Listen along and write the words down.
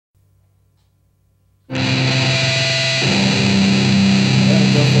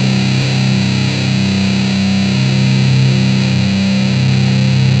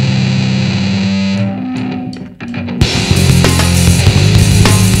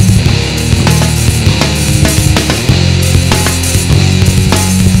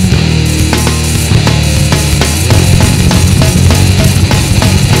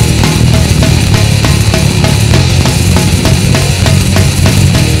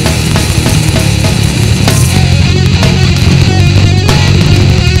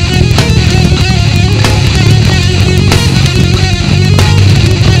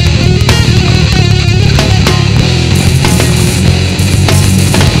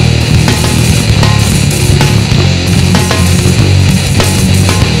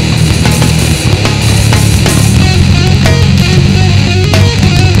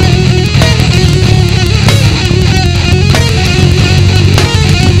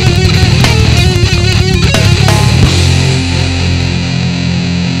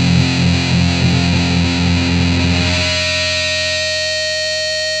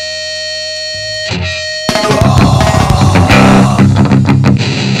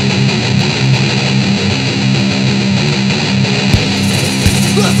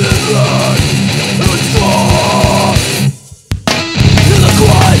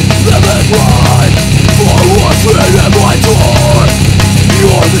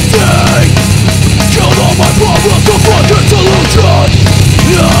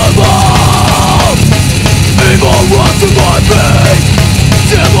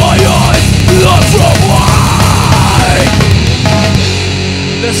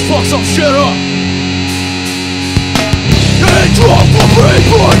Let's fuck some shit up. And drop the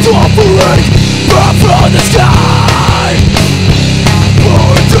brainboards off the lake, back from the sky.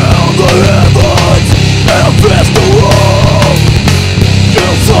 Burn down the heavens and fist the world.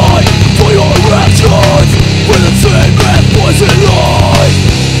 Inside for your actions with the same and poison lies.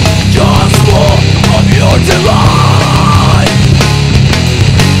 Gospel of your delight.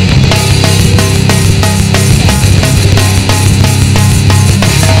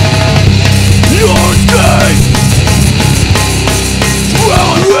 Your escape,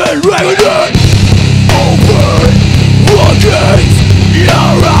 drown in reckoning. Open the gates,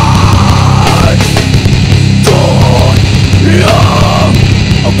 your eyes. Dawn of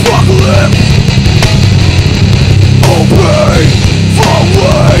apocalypse. Open the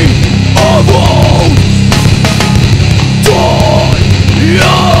way of old. Dawn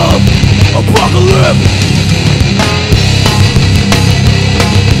of apocalypse.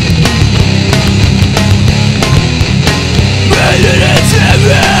 Made it into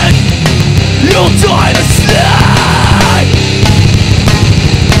heaven, you'll die to slay.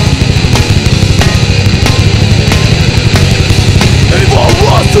 Evil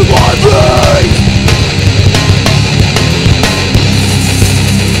runs to my veins.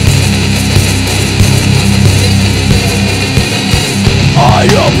 I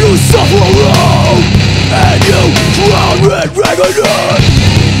hope you suffer alone, and you drown in reckoning.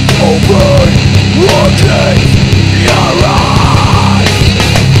 Open the gates, your eyes.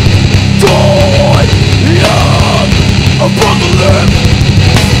 Dawn of apocalypse.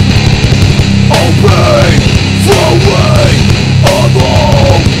 Open the way of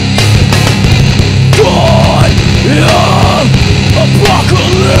old. Dawn of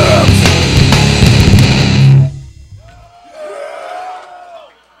apocalypse.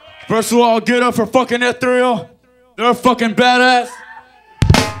 First of all, get up for fucking Ethereal. They're fucking badass.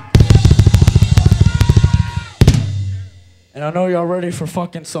 And I know y'all ready for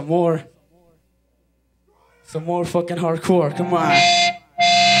fucking some more fucking hardcore. Come on.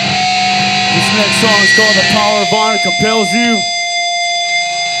 This next song is called The Power of Honor Compels You.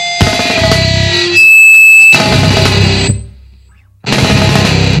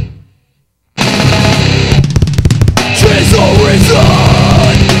 Change the reason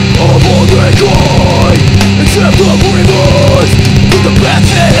of all mankind, except the grievous with the best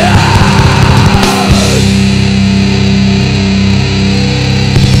they have.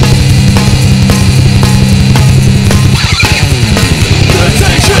 The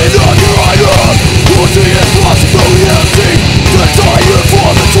tension of your item, pushing it possible empty.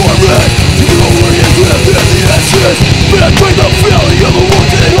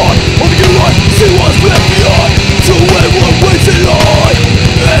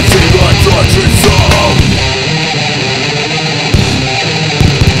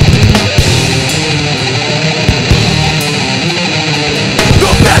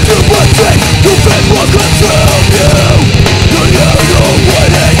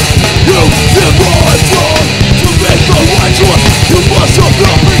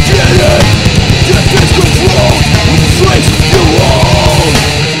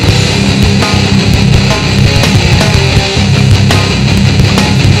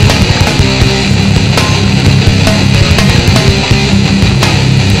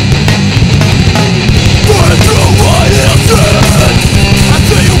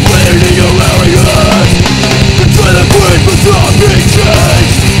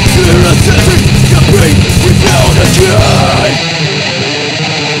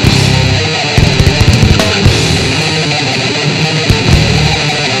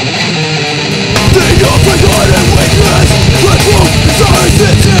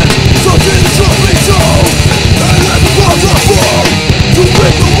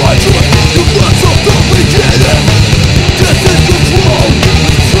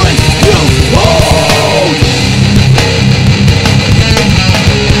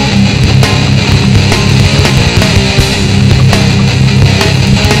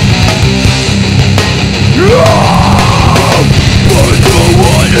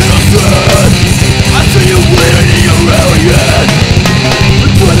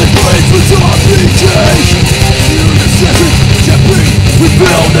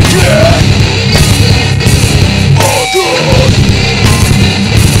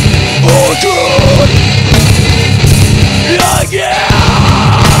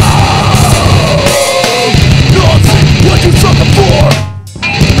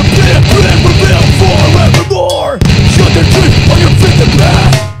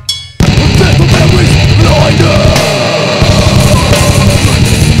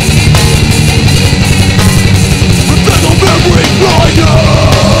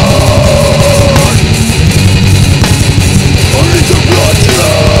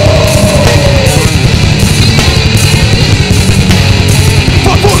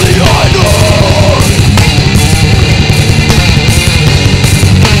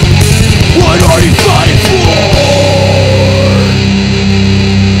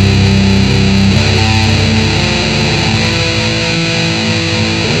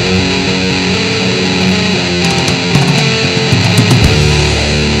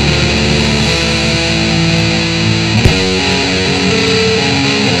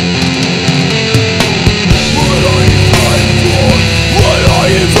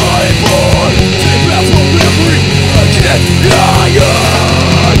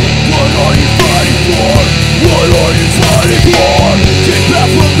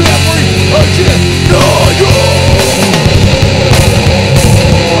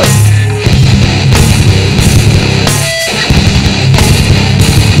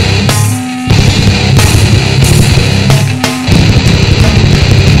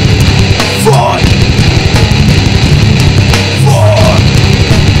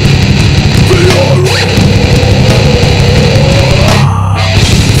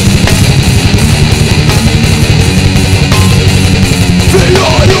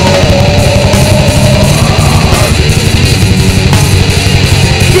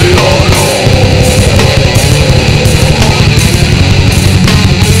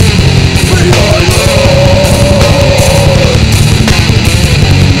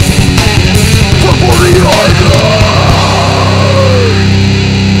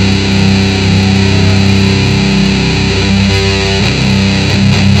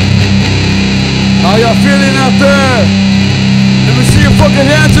 that feeling out there? Let me see your fucking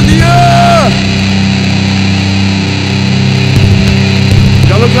hands in the air.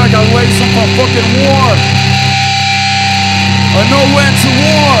 Y'all look like I waged some fucking war. I know when to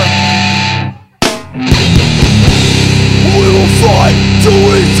war. We will fight till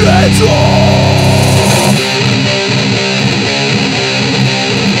we stand up.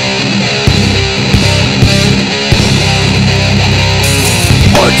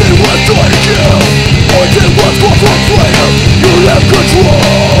 I did what's trying to kill. I did what's going for freedom. You have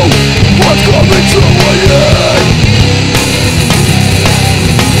control. What's coming to my end?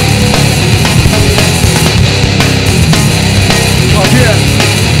 Again.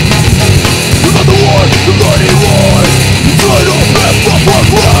 You got the war, you got the war. You try to mess up our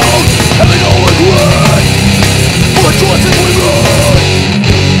ground. Having no regret. What choices we made.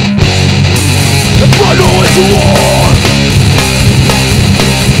 If I know it's war.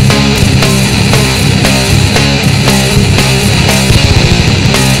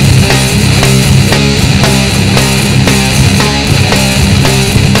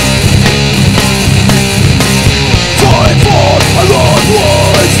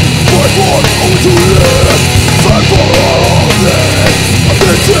 To live, fight for all of this.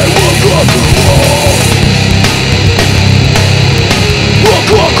 This day will conquer all. We'll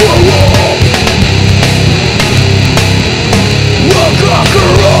conquer all. We'll conquer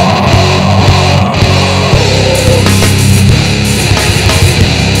all.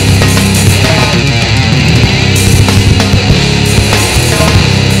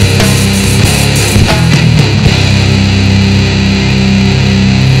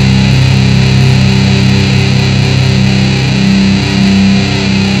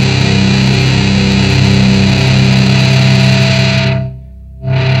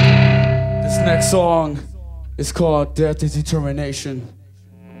 Song is called Death is Determination.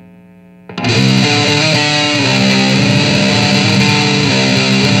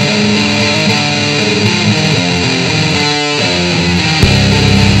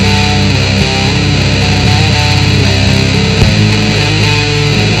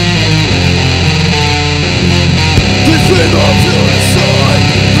 This thing I feel inside,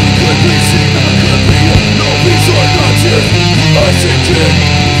 it could be seen, it could be no peace or nothing. I seek it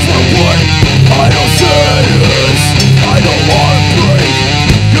for what I don't say is, I don't want